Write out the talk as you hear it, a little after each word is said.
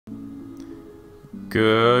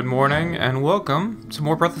Good morning and welcome to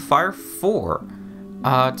more Breath of Fire 4.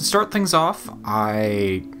 To start things off,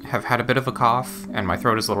 I have had a bit of a cough and my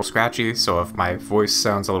throat is a little scratchy, so if my voice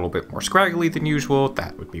sounds a little bit more scraggly than usual,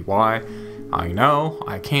 that would be why. I know,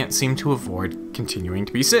 I can't seem to avoid continuing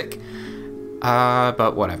to be sick.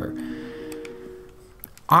 But whatever.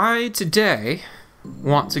 I today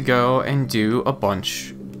want to go and do a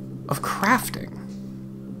bunch of crafting.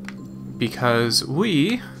 Because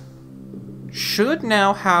we should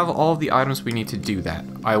now have all of the items we need to do that.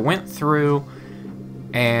 I went through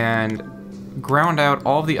and ground out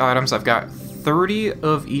all of the items. I've got 30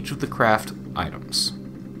 of each of the craft items,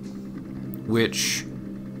 which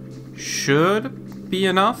should be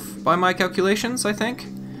enough by my calculations, I think,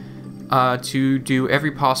 to do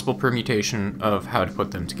every possible permutation of how to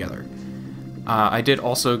put them together. I did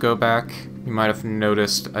also go back, you might have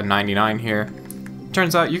noticed a 99 here.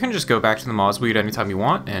 Turns out you can just go back to the Moz Weed anytime you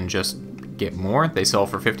want and just get more. They sell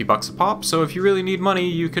for 50 bucks a pop, so if you really need money,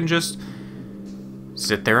 you can just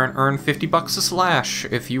sit there and earn 50 bucks a slash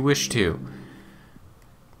if you wish to.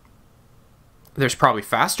 There's probably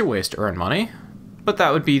faster ways to earn money, but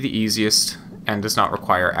that would be the easiest and does not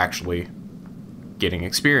require actually getting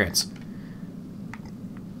experience.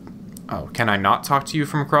 Oh, can I not talk to you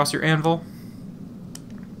from across your anvil?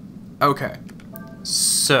 Okay,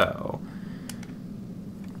 so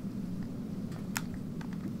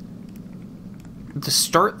to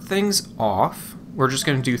start things off, we're just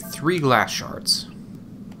going to do 3 glass shards.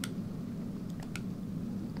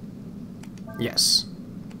 Yes.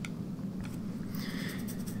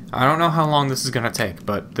 I don't know how long this is going to take,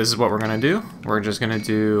 but this is what we're going to do. We're just going to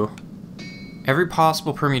do every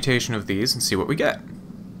possible permutation of these and see what we get.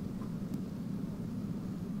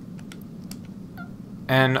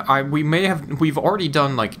 And we've already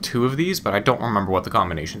done like 2 of these, but I don't remember what the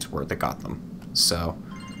combinations were that got them. So,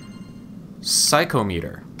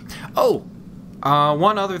 Psychometer. Oh,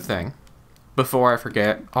 one other thing before I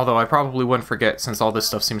forget, although I probably wouldn't forget since all this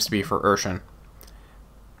stuff seems to be for Urshan.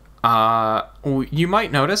 You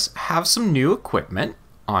might notice have some new equipment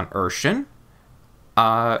on Urshan.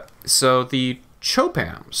 So the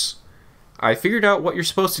Chopams. I figured out what you're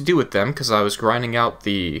supposed to do with them because I was grinding out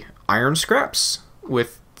the iron scraps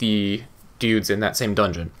with the dudes in that same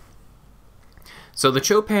dungeon. So the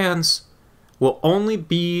Chopans will only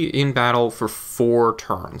be in battle for 4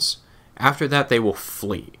 turns. After that, they will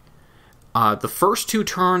flee. The first 2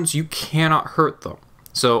 turns, you cannot hurt them.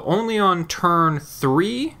 So only on turn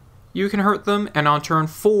 3, you can hurt them, and on turn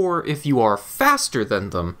 4, if you are faster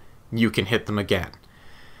than them, you can hit them again.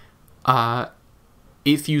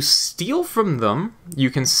 If you steal from them,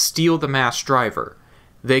 you can steal the Mass Driver.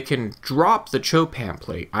 They can drop the Chopan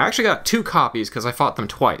plate. I actually got 2 copies because I fought them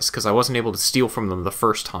twice, because I wasn't able to steal from them the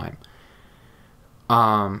first time.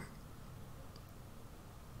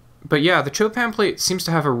 But yeah, the Chopan plate seems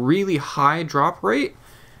to have a really high drop rate,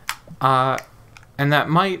 and that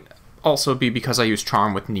might also be because I use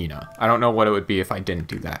Charm with Nina. I don't know what it would be if I didn't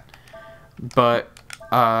do that. But,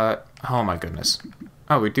 oh my goodness.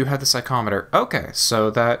 Oh, we do have the Psychometer. Okay, so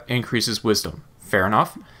that increases Wisdom. Fair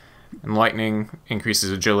enough. And Lightning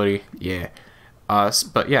increases Agility. Yeah.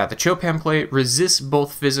 But yeah, the Chopan plate resists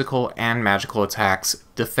both physical and magical attacks,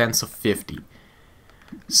 defense of 50.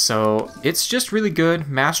 So it's just really good.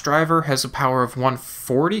 Mass Driver has a power of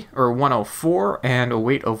 140 or 104 and a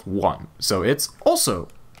weight of 1. So it's also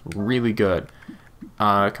really good.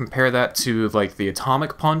 Compare that to like the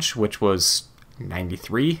Atomic Punch, which was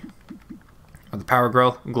 93. Or the Power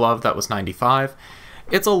Glove, that was 95.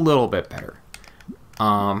 It's a little bit better.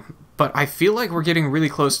 But I feel like we're getting really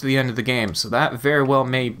close to the end of the game, so that very well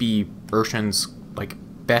may be Urshan's like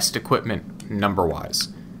best equipment number-wise.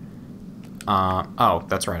 Oh,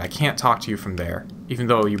 that's right, I can't talk to you from there, even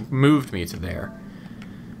though you moved me to there.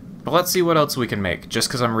 But let's see what else we can make, just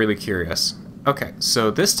because I'm really curious. Okay,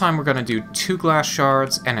 so this time we're going to do 2 glass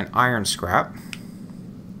shards and an iron scrap.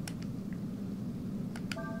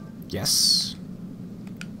 Yes.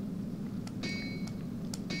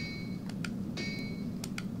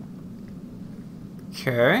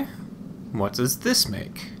 Okay, what does this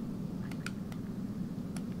make?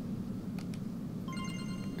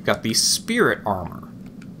 We've got the Spirit Armor.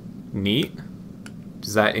 Neat.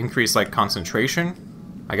 Does that increase, like,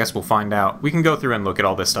 concentration? I guess we'll find out. We can go through and look at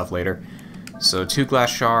all this stuff later. So, 2 glass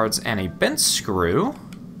shards and a bent screw.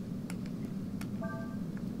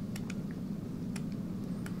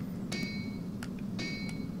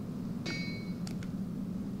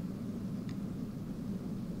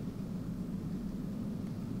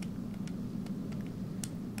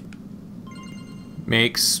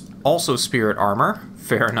 Makes also Spirit Armor.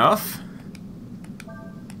 Fair enough.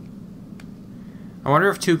 I wonder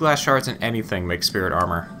if 2 glass shards and anything makes spirit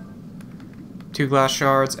armor. 2 glass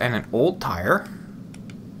shards and an old tire.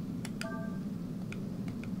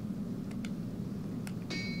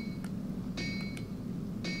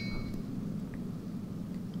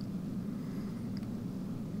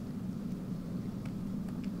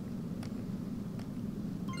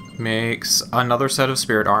 Makes another set of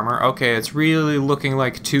spirit armor. Okay, it's really looking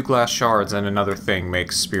like 2 glass shards and another thing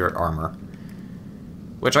makes spirit armor.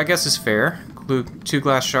 Which I guess is fair. 2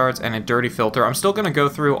 glass shards and a dirty filter. I'm still going to go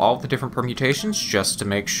through all the different permutations just to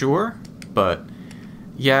make sure. But,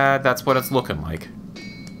 yeah, that's what it's looking like.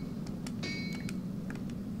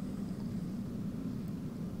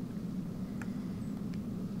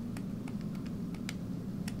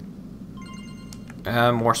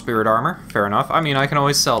 More spirit armor, fair enough. I mean, I can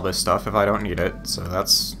always sell this stuff if I don't need it, so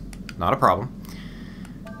that's not a problem.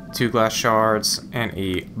 2 glass shards and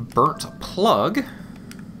a burnt plug.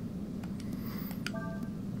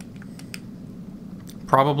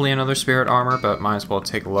 Probably another spirit armor, but might as well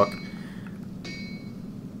take a look.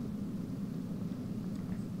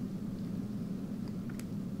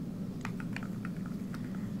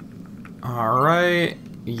 Alright,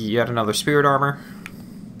 yet another spirit armor.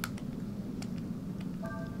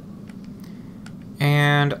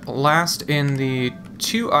 And last in the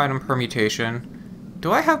 2-item permutation,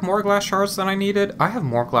 do I have more glass shards than I needed? I have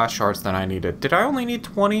more glass shards than I needed. Did I only need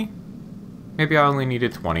 20? Maybe I only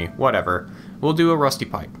needed 20. Whatever. We'll do a rusty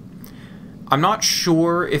pipe. I'm not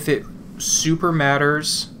sure if it super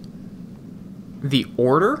matters the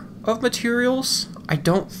order of materials. I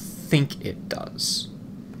don't think it does.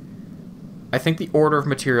 I think the order of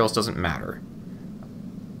materials doesn't matter.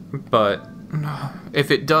 But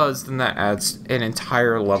if it does, then that adds an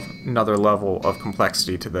entire another level of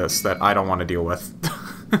complexity to this that I don't want to deal with.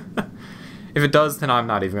 If it does, then I'm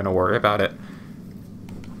not even going to worry about it.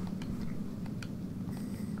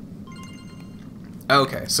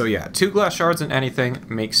 Okay, so yeah, 2 glass shards and anything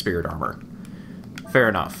make spirit armor. Fair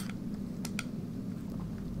enough.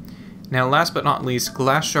 Now, last but not least,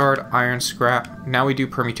 glass shard, iron scrap. Now we do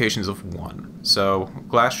permutations of 1. So,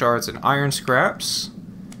 glass shards and iron scraps.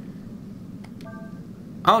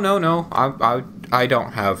 Oh, no, I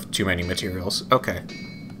don't have too many materials. Okay.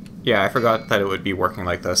 Yeah, I forgot that it would be working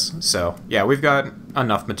like this. So, yeah, we've got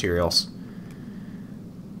enough materials.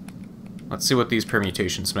 Let's see what these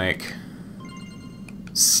permutations make.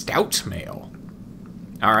 Stout mail.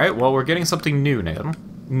 Alright, well, we're getting something new now.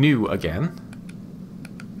 New again.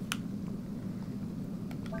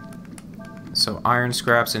 So, iron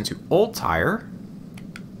scraps into old tire.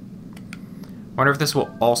 Wonder if this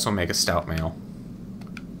will also make a stout mail.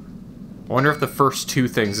 I wonder if the first 2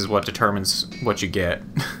 things is what determines what you get.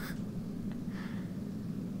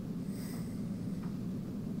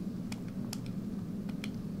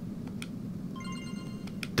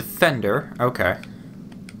 Defender, okay.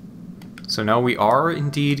 So now we are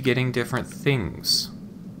indeed getting different things.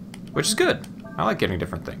 Which is good. I like getting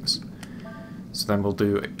different things. So then we'll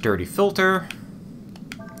do a dirty filter.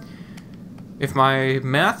 If my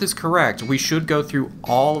math is correct, we should go through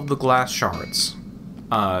all of the glass shards.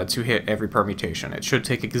 To hit every permutation. It should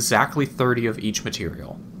take exactly 30 of each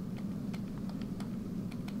material.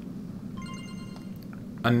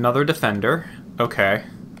 Another defender. Okay.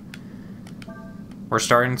 We're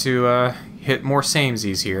starting to hit more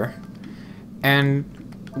samesies here.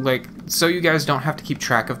 And, like, so you guys don't have to keep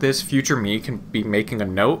track of this, future me can be making a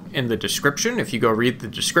note in the description. If you go read the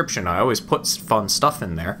description, I always put fun stuff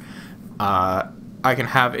in there. I can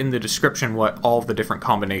have in the description what all of the different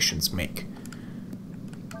combinations make,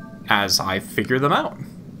 as I figure them out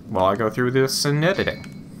while I go through this in editing.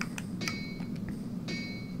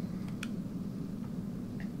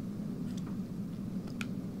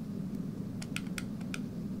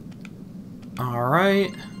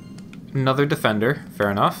 Alright. Another defender.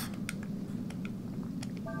 Fair enough.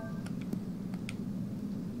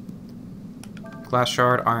 Glass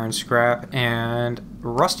shard, iron scrap, and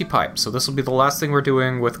rusty pipe. So this will be the last thing we're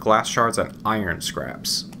doing with glass shards and iron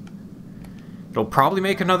scraps. It'll probably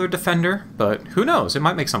make another defender, but who knows? It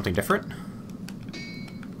might make something different.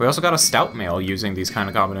 We also got a stout mail using these kind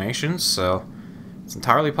of combinations, so it's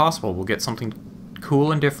entirely possible we'll get something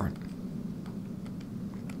cool and different.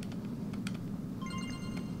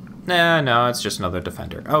 Nah, no, it's just another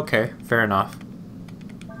defender. Okay, fair enough.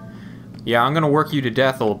 Yeah, I'm gonna work you to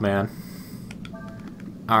death, old man.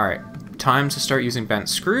 Alright, time to start using bent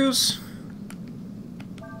screws.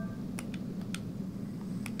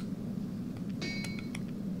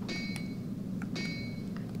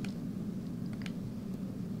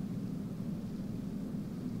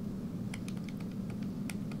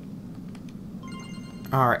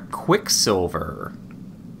 Alright, Quicksilver.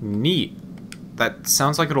 Neat. That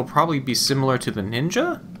sounds like it'll probably be similar to the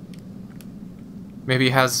ninja? Maybe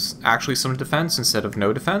it has actually some defense instead of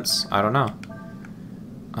no defense? I don't know.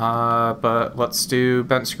 But let's do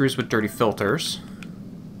bent screws with dirty filters.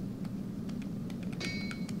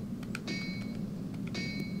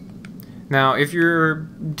 Now, if you're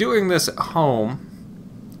doing this at home,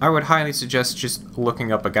 I would highly suggest just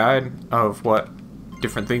looking up a guide of what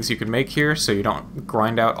different things you can make here, so you don't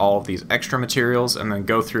grind out all of these extra materials and then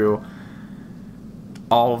go through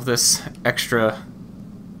all of this extra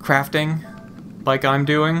crafting like I'm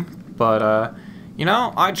doing. But, you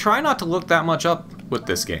know, I try not to look that much up with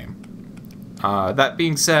this game. That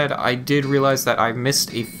being said, I did realize that I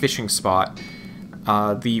missed a fishing spot.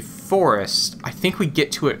 The forest, I think we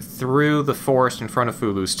get to it through the forest in front of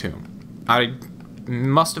Fulu's tomb. I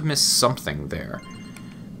must have missed something there.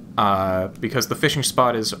 Because the fishing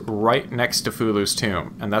spot is right next to Fulu's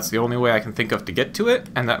tomb, and that's the only way I can think of to get to it,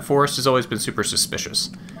 and that forest has always been super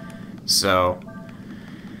suspicious. So,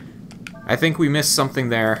 I think we missed something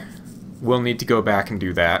there. We'll need to go back and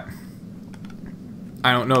do that.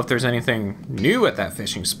 I don't know if there's anything new at that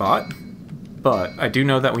fishing spot, but I do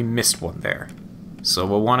know that we missed one there. So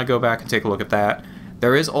we'll want to go back and take a look at that.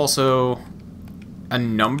 There is also a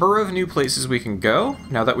number of new places we can go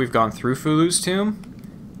now that we've gone through Fulu's tomb.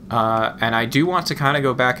 And I do want to kind of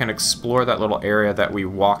go back and explore that little area that we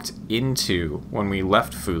walked into when we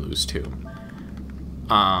left Fulu's tomb.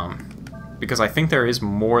 Because I think there is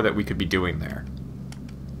more that we could be doing there.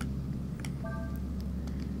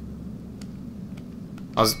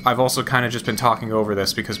 I've also kind of just been talking over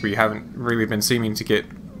this because we haven't really been seeming to get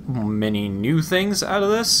many new things out of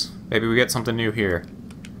this. Maybe we get something new here.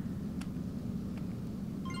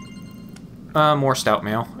 More stout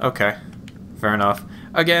mail. Okay. Fair enough.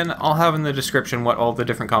 Again, I'll have in the description what all the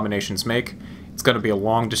different combinations make. It's going to be a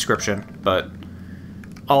long description, but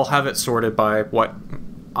I'll have it sorted by what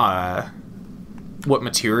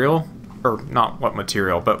material, or not what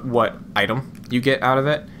material, but what item you get out of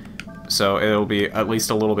it. So it'll be at least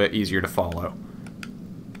a little bit easier to follow.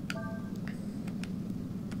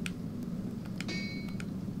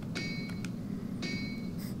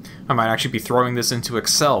 I might actually be throwing this into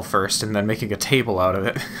Excel first and then making a table out of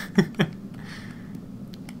it.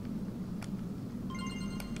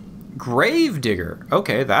 Gravedigger.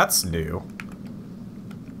 Okay, that's new.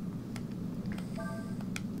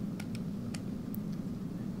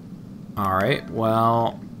 Alright,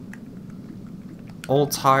 well...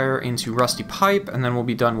 Old tire into rusty pipe, and then we'll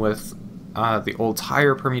be done with the old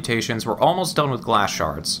tire permutations. We're almost done with glass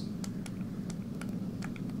shards.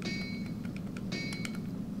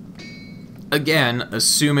 Again,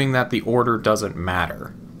 assuming that the order doesn't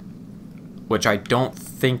matter. Which I don't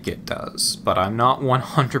think it does, but I'm not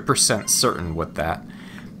 100% certain with that.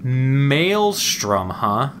 Maelstrom,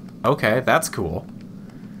 huh? Okay, that's cool.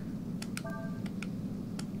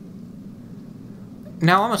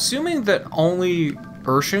 Now, I'm assuming that only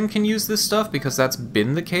Urshan can use this stuff because that's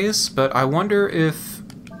been the case, but I wonder if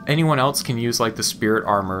anyone else can use, like, the spirit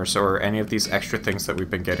armors or any of these extra things that we've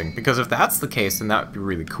been getting. Because if that's the case, then that would be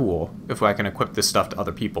really cool, if I can equip this stuff to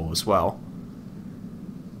other people as well.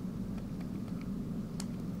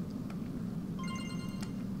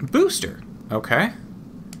 Booster. Okay.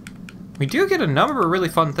 We do get a number of really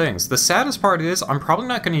fun things. The saddest part is I'm probably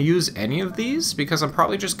not going to use any of these because I'm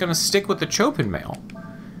probably just going to stick with the Chopin mail.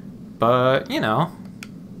 But, you know,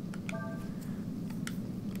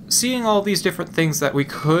 seeing all these different things that we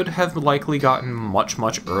could have likely gotten much,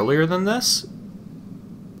 much earlier than this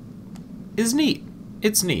is neat.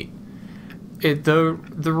 It's neat. The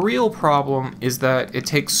real problem is that it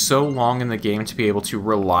takes so long in the game to be able to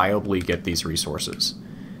reliably get these resources.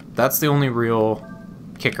 That's the only real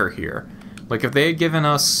kicker here. Like, if they had given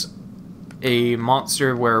us a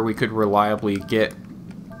monster where we could reliably get,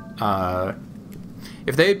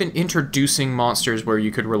 if they had been introducing monsters where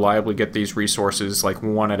you could reliably get these resources, like,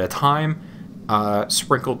 one at a time,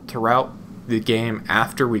 sprinkled throughout the game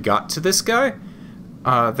after we got to this guy,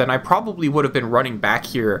 then I probably would have been running back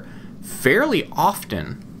here fairly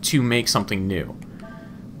often to make something new.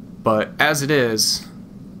 But as it is,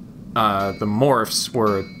 the morphs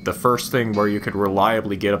were the first thing where you could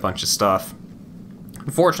reliably get a bunch of stuff.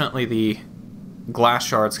 Unfortunately, the glass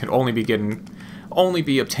shards can only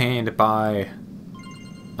be obtained by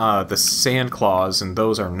the sand claws, and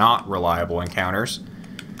those are not reliable encounters.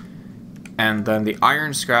 And then the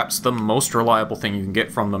iron scraps, the most reliable thing you can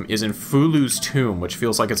get from them, is in Fulu's tomb, which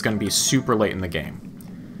feels like it's going to be super late in the game.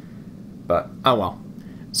 But, oh well.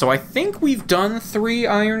 So I think we've done 3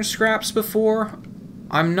 iron scraps before.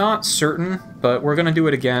 I'm not certain, but we're going to do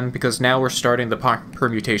it again because now we're starting the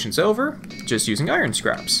permutations over, just using iron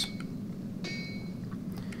scraps.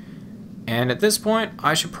 And at this point,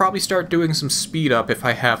 I should probably start doing some speed up if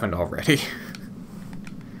I haven't already.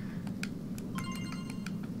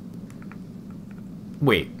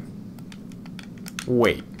 Wait.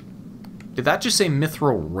 Did that just say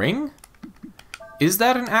Mythril ring? Is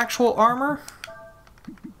that an actual armor?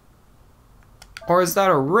 Or is that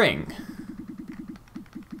a ring?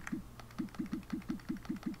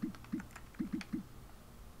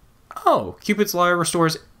 Oh, Cupid's Lyre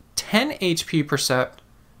restores 10 HP per set,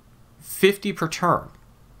 50 per turn.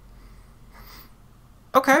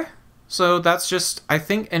 Okay, so that's just, I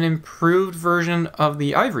think, an improved version of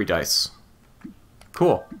the Ivory Dice.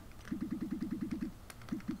 Cool.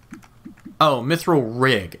 Oh, Mythril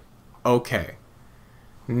Rig. Okay.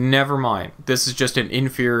 Never mind. This is just an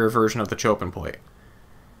inferior version of the Chopin Plate.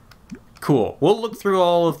 Cool. We'll look through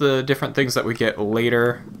all of the different things that we get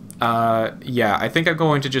later. Yeah, I think I'm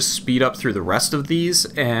going to just speed up through the rest of these,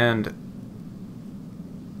 and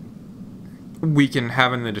we can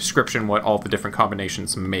have in the description what all the different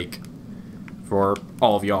combinations make for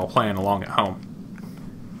all of y'all playing along at home.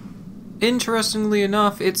 Interestingly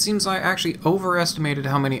enough, it seems I actually overestimated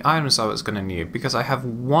how many items I was going to need, because I have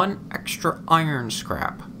 1 extra iron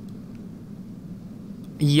scrap.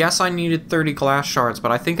 Yes, I needed 30 glass shards,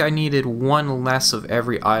 but I think I needed 1 less of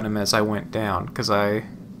every item as I went down, because I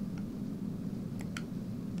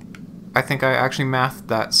think I actually mathed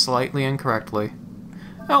that slightly incorrectly.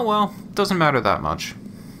 Oh well, doesn't matter that much.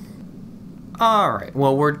 Alright,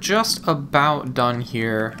 well we're just about done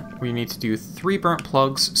here. We need to do 3 burnt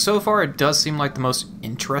plugs. So far it does seem like the most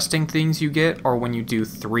interesting things you get are when you do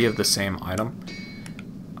 3 of the same item.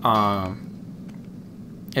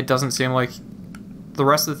 It doesn't seem like... The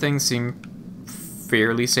rest of the things seem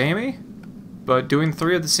fairly samey, but doing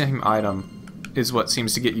 3 of the same item is what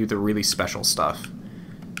seems to get you the really special stuff.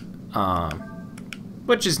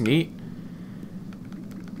 Which is neat.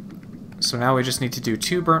 So now we just need to do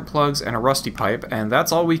 2 burnt plugs and a rusty pipe, and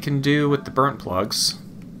that's all we can do with the burnt plugs.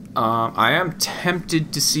 I am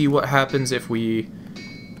tempted to see what happens if we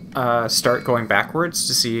start going backwards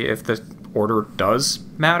to see if the order does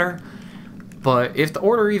matter. But if the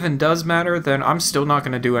order even does matter, then I'm still not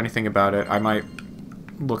going to do anything about it. I might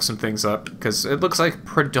look some things up, because it looks like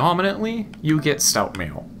predominantly you get stout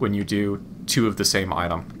mail when you do 2 of the same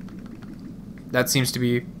item. That seems to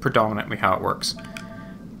be predominantly how it works.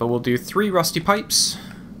 But we'll do 3 rusty pipes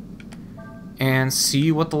and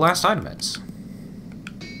see what the last item is.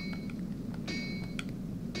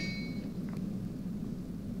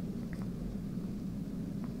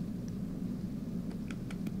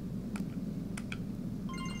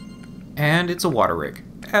 And it's a water rig,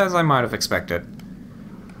 as I might have expected.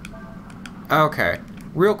 Okay,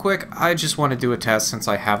 real quick, I just want to do a test since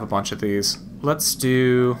I have a bunch of these. Let's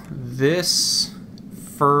do this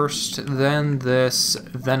first, then this,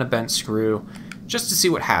 then a bent screw, just to see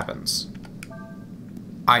what happens.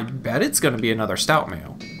 I bet it's going to be another stout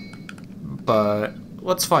mail, but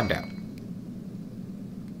let's find out.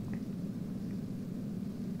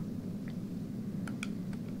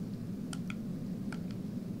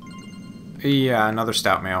 Yeah, another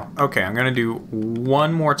stout mail. Okay, I'm gonna do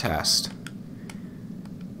 1 more test.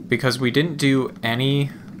 Because we didn't do any...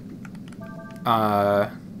 Oh!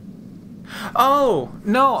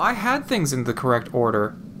 No, I had things in the correct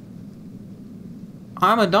order.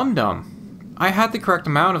 I'm a dum-dum. I had the correct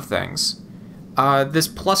amount of things. This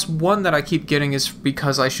 +1 that I keep getting is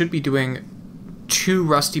because I should be doing 2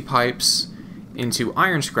 rusty pipes into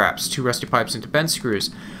iron scraps, 2 rusty pipes into bent screws.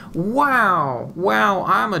 Wow! Wow,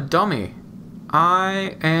 I'm a dummy.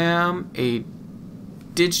 I am a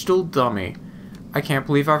digital dummy. I can't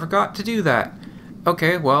believe I forgot to do that.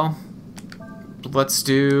 Okay, well, let's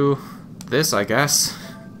do this, I guess.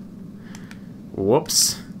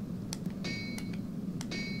 Whoops.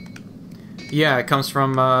 Yeah, it comes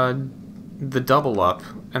from the double up,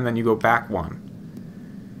 and then you go back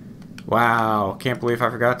 1. Wow, can't believe I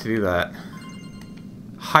forgot to do that.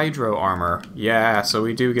 Hydro armor. Yeah, so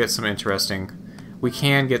we do get some interesting... We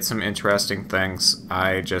can get some interesting things.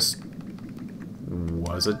 I just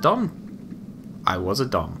was a dumb. I was a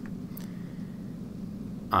dumb.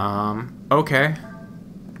 Okay.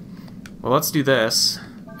 Well, let's do this,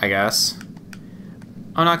 I guess.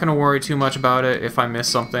 I'm not going to worry too much about it if I miss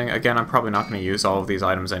something. Again, I'm probably not going to use all of these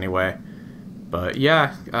items anyway. But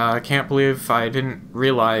yeah, I can't believe I didn't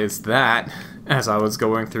realize that as I was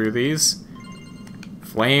going through these.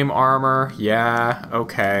 Flame armor, yeah,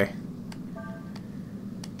 okay.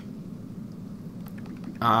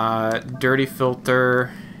 Dirty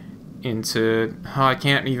filter, into... Oh, I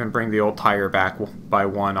can't even bring the old tire back by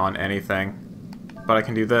 1 on anything. But I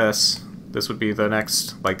can do this. This would be the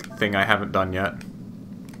next, like, thing I haven't done yet.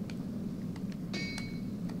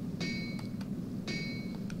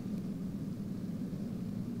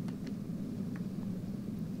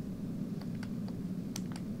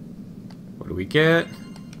 What do we get?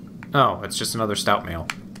 Oh, it's just another stout mail.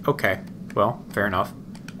 Okay, well, fair enough.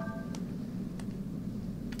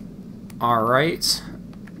 Alright.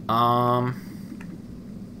 I'm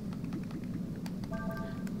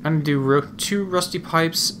gonna do 2 rusty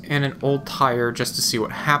pipes and an old tire just to see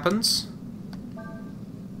what happens.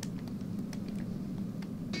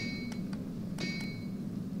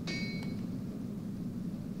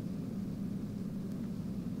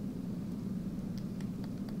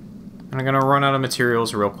 And I'm gonna run out of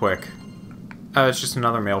materials real quick. It's just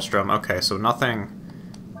another maelstrom. Okay, so nothing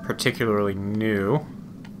particularly new.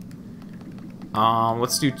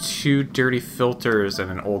 Let's do 2 dirty filters and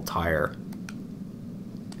an old tire.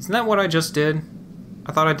 Isn't that what I just did?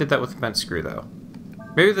 I thought I did that with the bent screw, though.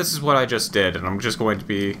 Maybe this is what I just did, and I'm just going to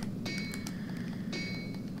be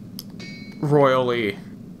royally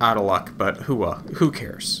out of luck, but who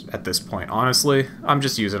cares at this point? Honestly, I'm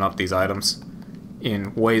just using up these items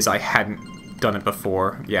in ways I hadn't done it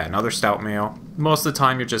before. Yeah, another stout mail. Most of the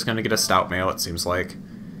time, you're just going to get a stout mail, it seems like.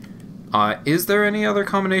 Is there any other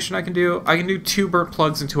combination I can do? I can do 2 burnt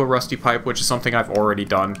plugs into a rusty pipe, which is something I've already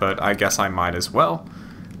done, but I guess I might as well.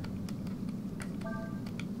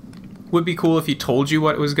 Would be cool if he told you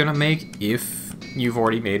what it was gonna make if you've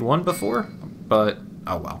already made one before, but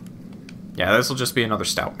oh well. Yeah, this will just be another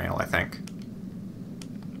stout mail, I think.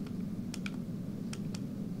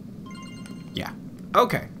 Yeah.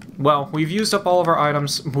 Okay. Well, we've used up all of our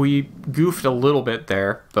items. We goofed a little bit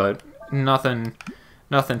there, but nothing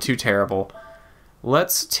too terrible.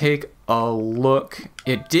 Let's take a look.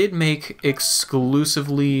 It did make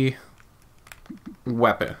exclusively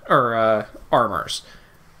weapon or armors.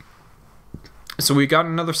 So we got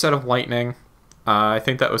another set of lightning. I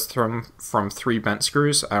think that was from 3 bent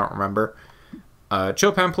screws. I don't remember.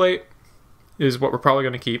 Chopin plate is what we're probably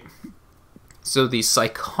going to keep. So the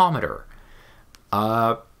Psychometer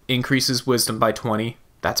increases wisdom by 20.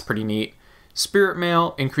 That's pretty neat. Spirit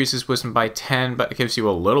Mail increases wisdom by 10, but it gives you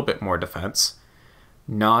a little bit more defense.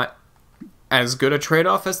 Not as good a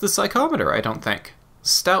trade-off as the Psychometer, I don't think.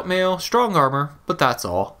 Stout Mail, strong armor, but that's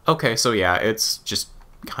all. Okay, so yeah, it's just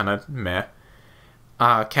kind of meh.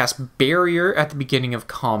 Cast Barrier at the beginning of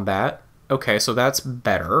combat. Okay, so that's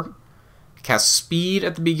better. Cast Speed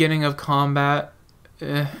at the beginning of combat.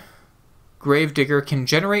 Gravedigger can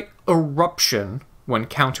generate Eruption when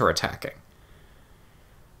counterattacking.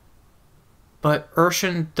 But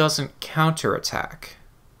Urshan doesn't counterattack.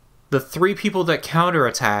 The 3 people that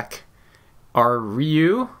counterattack are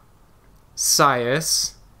Ryu,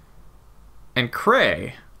 Sias, and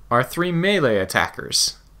Cray, are 3 melee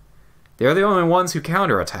attackers. They're the only ones who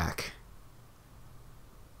counterattack.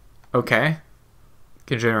 Okay.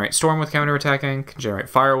 Can generate Storm with counterattacking, can generate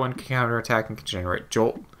Fire when counterattacking, can generate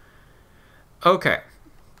Jolt. Okay.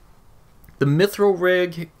 The Mythril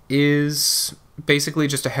rig is basically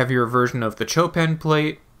just a heavier version of the Chopin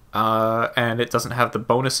plate, and it doesn't have the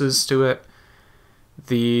bonuses to it.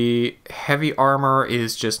 The heavy armor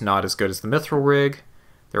is just not as good as the Mythril rig.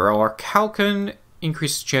 There are Orihalcyon,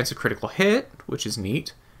 increases chance of critical hit, which is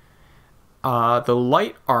neat. The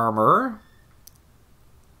light armor...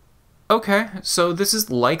 Okay, so this is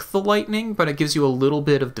like the lightning, but it gives you a little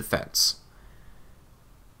bit of defense.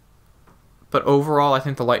 But overall, I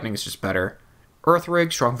think the lightning is just better. Earth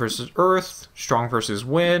rig, strong versus earth, strong versus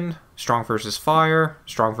wind, strong versus fire,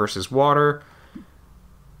 strong versus water,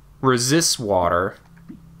 resists water,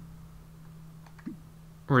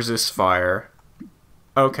 resists fire.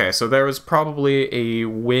 Okay, so there was probably a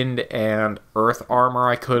wind and earth armor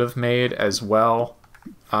I could have made as well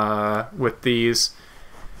with these.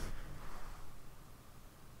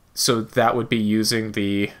 So that would be using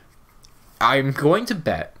the... I'm going to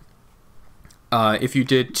bet if you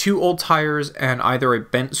did 2 old tires and either a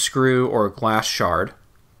bent screw or a glass shard,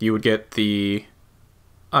 you would get the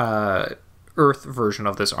earth version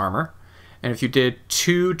of this armor. And if you did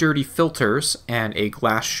 2 dirty filters and a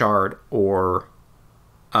glass shard or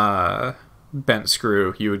bent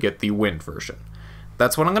screw, you would get the wind version.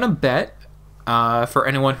 That's what I'm going to bet for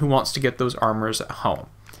anyone who wants to get those armors at home.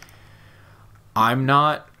 I'm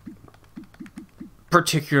not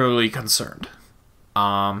particularly concerned.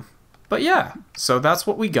 But yeah, so that's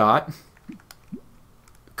what we got.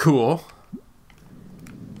 Cool.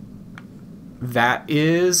 That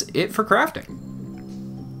is it for crafting.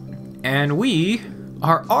 And we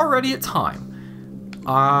are already at time.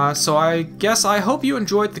 So I guess I hope you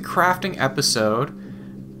enjoyed the crafting episode.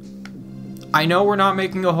 I know we're not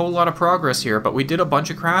making a whole lot of progress here, but we did a bunch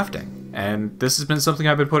of crafting. And this has been something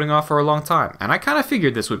I've been putting off for a long time. And I kind of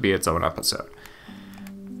figured this would be its own episode.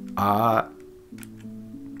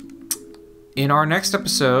 In our next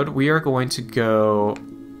episode, we are going to go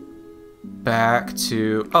back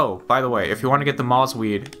to... Oh, by the way, if you want to get the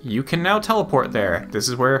Mossweed, you can now teleport there. This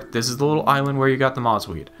is the little island where you got the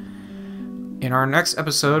Mossweed. In our next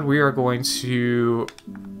episode, we are going to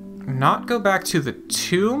not go back to the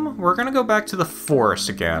tomb. We're going to go back to the forest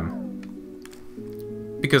again.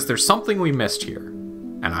 Because there's something we missed here.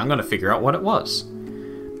 And I'm going to figure out what it was.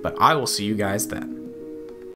 But I will see you guys then.